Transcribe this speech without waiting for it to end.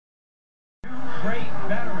great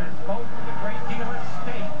veterans, both with a great deal at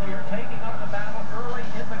stake here, taking up the battle early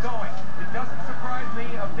in the going. It doesn't surprise me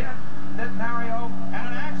a bit that Mario... And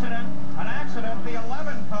an accident, the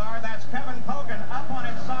 11 car, that's Kevin Cogan, up on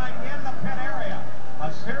its side in the pit area.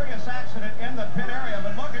 A serious accident in the pit area,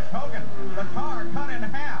 but look at Cogan. The car cut in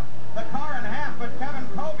half. The car in half, but Kevin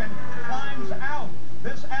Cogan climbs out.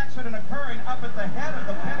 This accident occurring up at the head of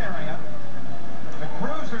the pit area. The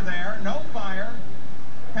crews are there, no fire.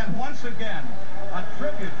 And once again, a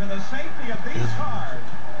tribute to the safety of these cars.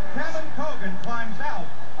 Kevin Cogan climbs out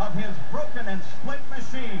of his broken and split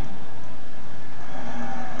machine.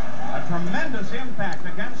 A tremendous impact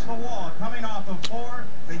against the wall coming off of 4.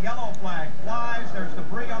 The yellow flag flies. There's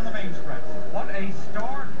debris on the mainstretch. What a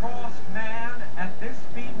star-crossed man at this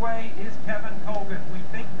speedway is Kevin Cogan. We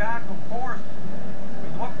think back, of course,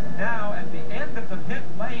 we look now at the end of the pit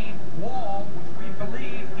lane wall, which we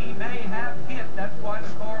believe he may have hit. That's why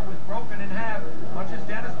the car was broken in half, much as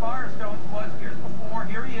Dennis Firestone's was years before.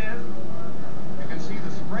 Here he is. You can see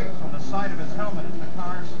the scrapes on the side of his helmet as the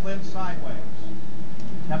car slid sideways.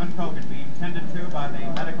 Kevin Cogan being tended to by the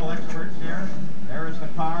medical experts here. There is the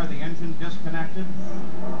car, the engine disconnected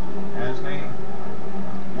as they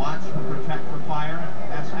watch and protect for fire.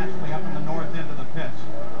 That's actually up in the north end of the pits.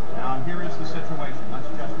 Now here is the situation. Let's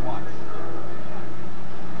just watch.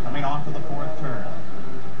 Coming off of the 4th turn.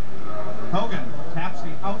 Cogan taps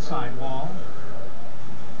the outside wall,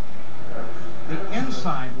 the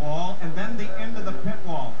inside wall, and then the end of the pit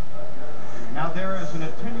wall. Now there is an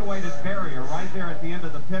attenuated barrier right there at the end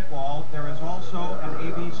of the pit wall. There is also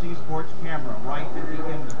an ABC Sports camera right at the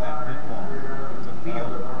end of that pit wall. The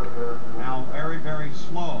field now very, very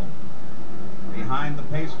slow behind the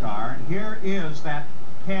pace car. And here is that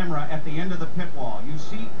camera at the end of the pit wall. You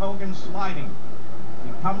see Cogan sliding.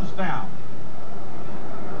 He comes down.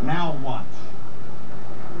 Now watch.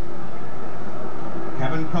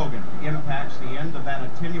 Kevin Cogan impacts the end of that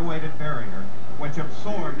attenuated barrier, which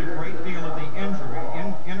absorbed a great deal of the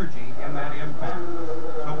energy in that impact.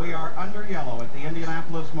 So we are under yellow at the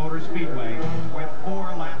Indianapolis Motor Speedway with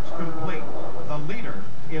 4 laps complete. The leader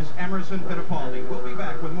is Emerson Fittipaldi. We'll be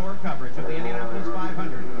back with more coverage of the Indianapolis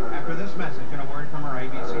 500 after this message and a word from our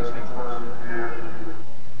ABC stations.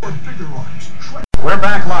 We're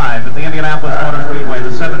back live at the Indianapolis Motor Speedway, the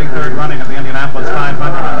 73rd running of the Indianapolis 500,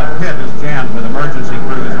 and the pit is jammed with emergency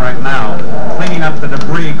crews right now, cleaning up the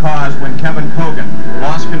debris caused when Kevin Cogan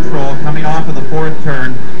lost control coming off of the 4th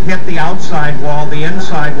turn, hit the outside wall, the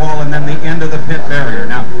inside wall, and then the end of the pit barrier.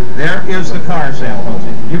 Now, there is the car, Sam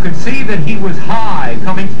Posey. You can see that he was high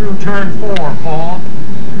coming through turn 4, Paul.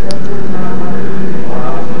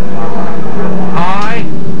 High,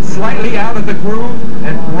 slightly out of the groove,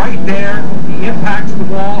 and right there, he impacts the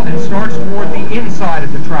wall and starts toward the inside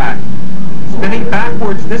of the track. Spinning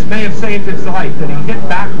backwards, this may have saved his life, that he hit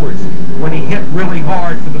backwards when he hit really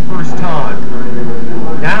hard for the first time.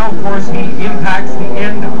 Now, of course, he impacts the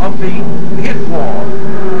end of the pit wall.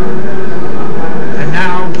 And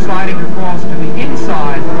now sliding across to the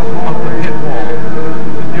inside of the pit wall.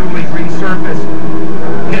 The newly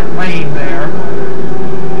resurfaced pit lane there.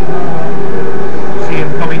 See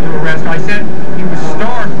him coming to a rest. I said he was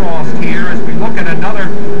star-crossed here as we look at another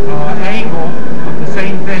angle of the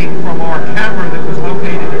same thing from our camera that was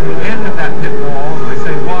located at the end of that pit wall. And I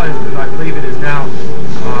say was because I believe it is now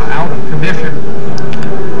out of commission.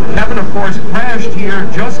 Kevin, of course, crashed here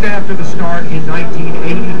just after the start in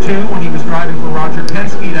 1982 when he was driving for Roger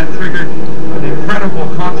Penske. That triggered an incredible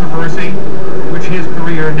controversy, which his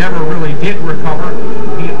career never really did recover.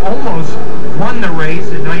 He almost won the race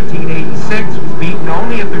in 1986, was beaten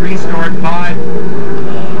only at the restart by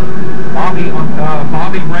Bobby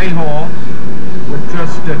Rahal with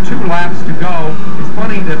just 2 laps to go. It's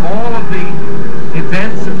funny that all of the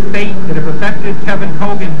events of fate that have affected Kevin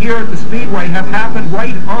Cogan here at the Speedway have happened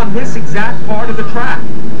right on this exact part of the track.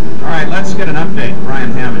 All right, let's get an update.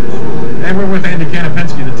 Brian Hammonds. Hey, we're with Andy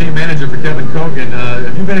Penske, the team manager for Kevin Cogan.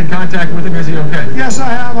 Have you been in contact with him? Is he okay? Yes, I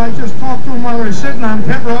have. I just talked to him while we were sitting on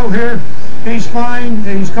pit row here. He's fine,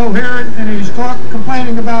 he's coherent, and he's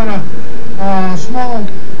complaining about a small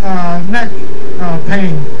neck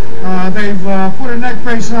pain. They've put a neck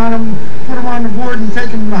brace on him, put him on the board, and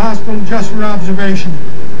taken him to the hospital just for observation.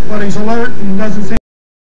 But he's alert and doesn't seem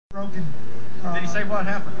broken. Did he say what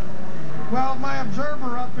happened? Well, my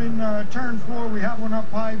observer up in turn 4, we have one up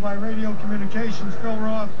high by radio communications, Phil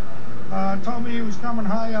Roth, told me he was coming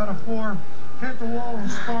high out of 4, hit the wall and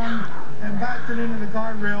spun, and backed it into the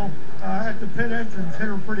guardrail at the pit entrance, hit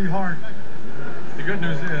her pretty hard. The good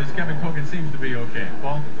news is Kevin Cogan seems to be okay.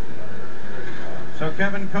 Paul? So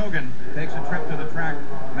Kevin Cogan takes a trip to the track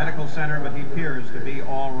medical center, but he appears to be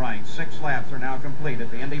all right. 6 laps are now complete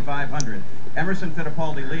at the Indy 500. Emerson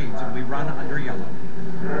Fittipaldi leads, and we run under yellow.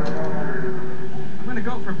 I'm going to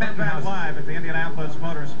go for Bettenhausen live at the Indianapolis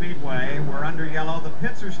Motor Speedway. We're under yellow. The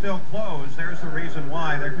pits are still closed. There's the reason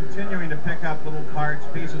why. They're continuing to pick up little parts,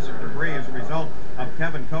 pieces of debris as a result of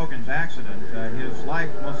Kevin Cogan's accident. His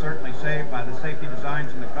life most certainly saved by the safety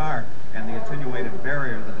designs in the car and the attenuated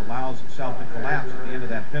barrier that allows itself to collapse at the end of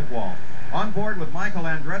that pit wall. On board with Michael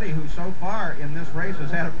Andretti, who so far in this race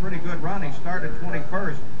has had a pretty good run. He started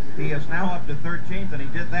 21st. He is now up to 13th, and he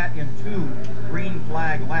did that in 2 green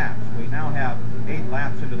flag laps. We now have 8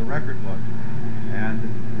 laps into the record book.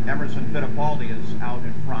 And Emerson Fittipaldi is out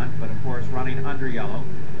in front, but of course running under yellow.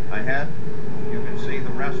 Ahead, you can see the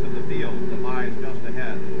rest of the field that lies just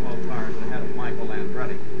ahead, 12 cars ahead of Michael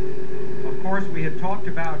Andretti. Of course, we had talked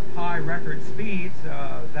about high record speeds.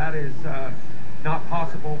 That is not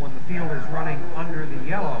possible when the field is running under the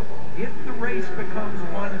yellow. If the race becomes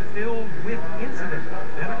one filled with incident,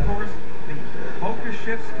 then of course the focus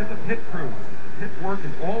shifts to the pit crews. Pit work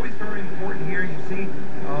is always very important here. You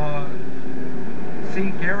see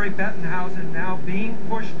Gary Bettenhausen now being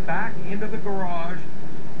pushed back into the garage.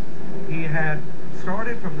 He had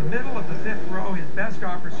started from the middle of the 5th row, his best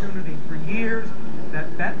opportunity for years. That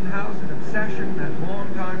Bettenhausen obsession, that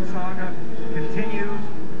long-time saga, continues,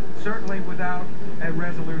 certainly without a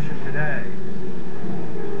resolution today.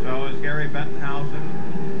 So is Gary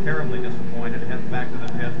Bettenhausen, terribly disappointed, heads back to the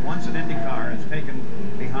pit. Once an Indy car is taken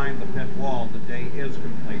behind the pit wall, the day is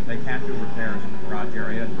complete. They can't do repairs in the garage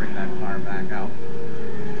area and bring that car back out.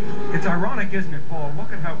 It's ironic, isn't it, Paul?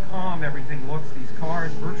 Look at how calm everything looks. These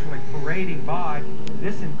cars virtually parading by.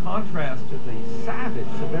 This in contrast to the savage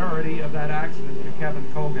severity of that accident to Kevin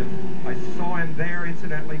Cogan. I saw him there,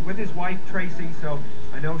 incidentally, with his wife, Tracy, so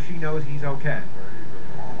I know she knows he's okay.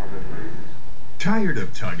 Tired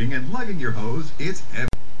of tugging and lugging your hose? It's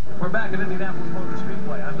We're back at Indianapolis Motor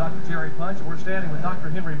Speedway. I'm Dr. Jerry Punch, and we're standing with Dr.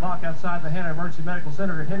 Henry Bock outside the Hannah Emergency Medical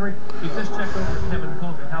Center. Henry, you just checked over Kevin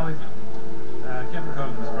Cogan. How is he? Kevin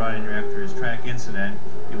Cogan was brought in here after his track incident.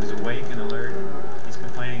 He was awake and alert. He's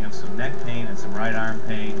complaining of some neck pain and some right arm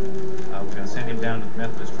pain. We're going to send him down to the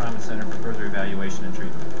Methodist Trauma Center for further evaluation and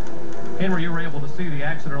treatment. Henry, you were able to see the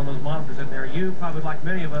accident on those monitors in there. You, probably like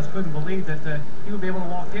many of us, couldn't believe that he would be able to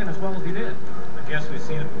walk in as well as he did. I guess we've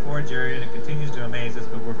seen it before, Jerry, and it continues to amaze us,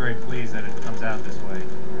 but we're very pleased that it comes out this way.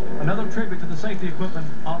 Another tribute to the safety equipment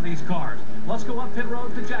on these cars. Let's go up pit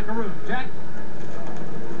road to Jackaroo. Jack?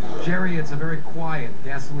 Jerry, it's a very quiet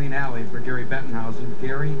gasoline alley for Gary Bettenhausen.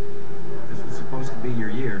 Gary, this was supposed to be your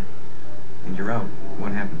year, and you're out.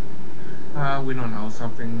 What happened? We don't know.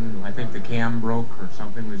 Something, I think the cam broke or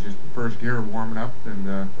something. It was just first gear warming up,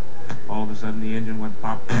 and all of a sudden the engine went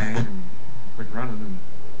pop bang and quit running. And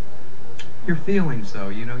your feelings, though,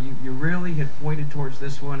 you know, you really had pointed towards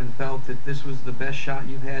this one and felt that this was the best shot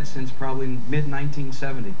you've had since probably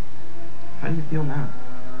mid-1970. How do you feel now?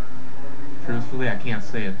 truthfully, I can't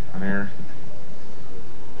say it on air.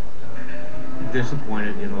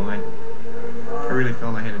 Disappointed, you know. I really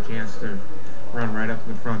felt I had a chance to run right up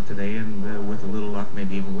in the front today, and with a little luck,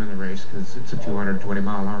 maybe even win the race, because it's a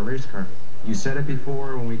 220-mile-an-hour race car. You said it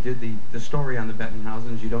before when we did the story on the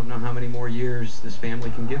Bettenhausens. You don't know how many more years this family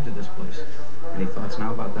can give to this place. Any thoughts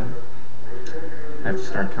now about that? I have to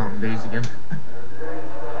start counting days again.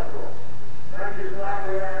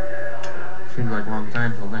 Seems like a long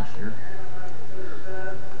time till next year.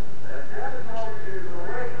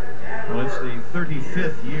 Well, it's the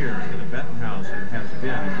 35th year that a Bettenhausen has been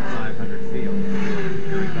in the 500 field.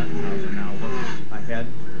 Gary Bettenhausen now looks ahead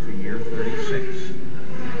to year 36.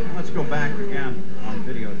 Let's go back again on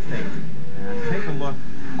videotape and take a look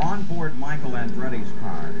on board Michael Andretti's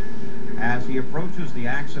car as he approaches the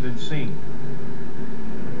accident scene.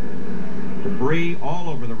 Debris all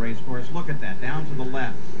over the race course. Look at that, down to the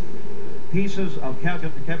left. Pieces of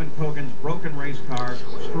Kevin Cogan's broken race car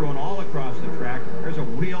strewn all across the track. There's a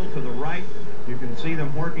wheel to the right. You can see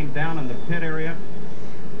them working down in the pit area.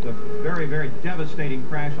 It's a very, very devastating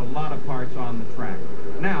crash. A lot of parts on the track.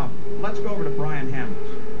 Now, let's go over to Brian Hammonds.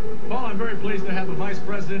 Paul, I'm very pleased to have the Vice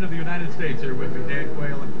President of the United States here with me, Dan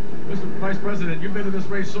Quayle. And Mr. Vice President, you've been to this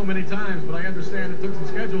race so many times, but I understand it took some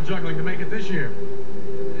schedule juggling to make it this year.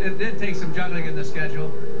 It did take some juggling in the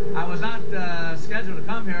schedule. I was not scheduled to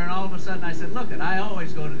come here, and all of a sudden I said, look, I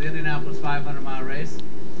always go to the Indianapolis 500-mile race.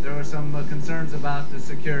 There were some concerns about the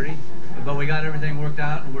security, but we got everything worked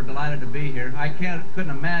out, and we're delighted to be here. I couldn't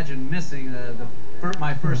imagine missing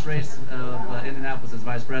my first race of Indianapolis as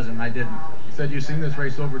Vice President. I didn't. You said you've seen this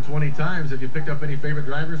race over 20 times. Have you picked up any favorite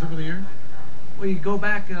drivers over the years? Well, you go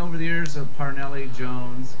back over the years of Parnelli,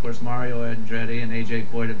 Jones, of course Mario Andretti and A.J.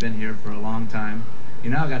 Foyt have been here for a long time. You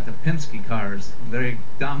now got the Penske cars. They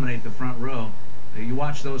dominate the front row. You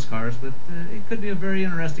watch those cars, but it could be a very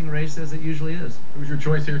interesting race, as it usually is. Who's your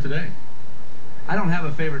choice here today? I don't have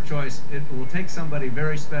a favorite choice. It will take somebody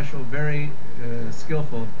very special, very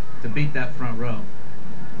skillful to beat that front row.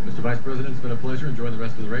 Mr. Vice President, it's been a pleasure. Enjoy the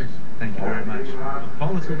rest of the race. Thank you very much.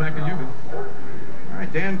 Paul, let's go back to you. All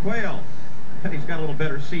right, Dan Quayle. He's got a little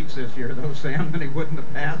better seats this year, though, Sam, than he would in the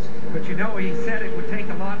past. But you know, he said it would take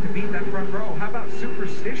a lot to beat that front row. How about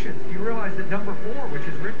superstitions? Do you realize that number 4, which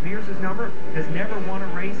is Rick Mears' number, has never won a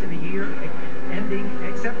race in a year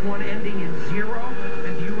except one ending in 0?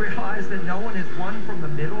 And do you realize that no one has won from the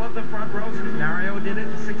middle of the front row since Mario did it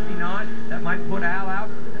in 69? That might put Al out.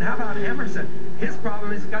 And how about Emerson? His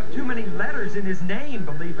problem is he's got too many letters in his name,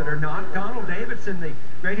 believe it or not. Donald Davidson, the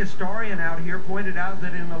great historian out here, pointed out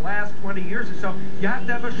that in the last 20 years or so, you have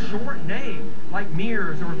to have a short name, like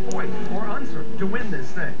Mears or Foyt or Unser, to win this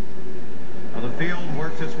thing. Well, the field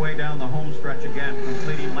works its way down the home stretch again,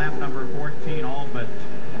 completing lap number 14. All but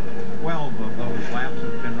 12 of those laps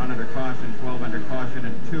have been run under caution, 12 under caution,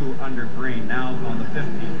 and 2 under green. Now on the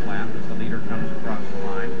 15th lap as the leader comes across the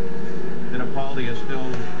line. Fittipaldi is still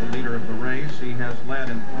the leader of the race. He has led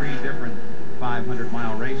in 3 different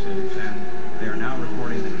 500-mile races, and they are now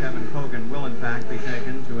reporting that Kevin Cogan will in fact be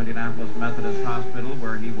taken to Indianapolis Methodist Hospital,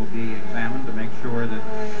 where he will be examined to make sure that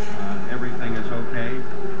everything is okay.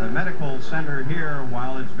 The medical center here,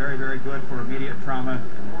 while it's very, very good for immediate trauma,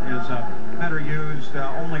 is better used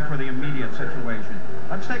only for the immediate situation.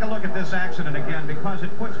 Let's take a look at this accident again, because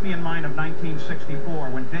it puts me in mind of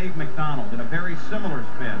 1964, when Dave McDonald, in a very similar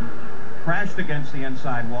spin, crashed against the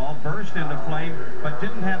inside wall, burst into flame, but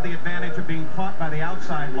didn't have the advantage of being caught by the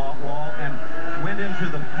outside wall and went into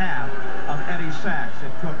the path of Eddie Sachs.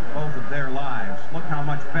 It took both of their lives. Look how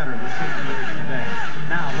much better the system is today.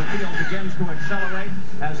 Now the field begins to accelerate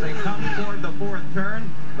as they come toward the 4th turn.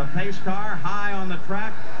 The pace car, high on the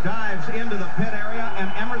track, dives into the pit area,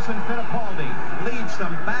 and Emerson Fittipaldi leads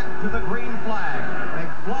them back to the green flag. They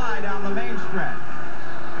fly down the main stretch.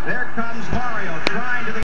 There comes Mario trying to the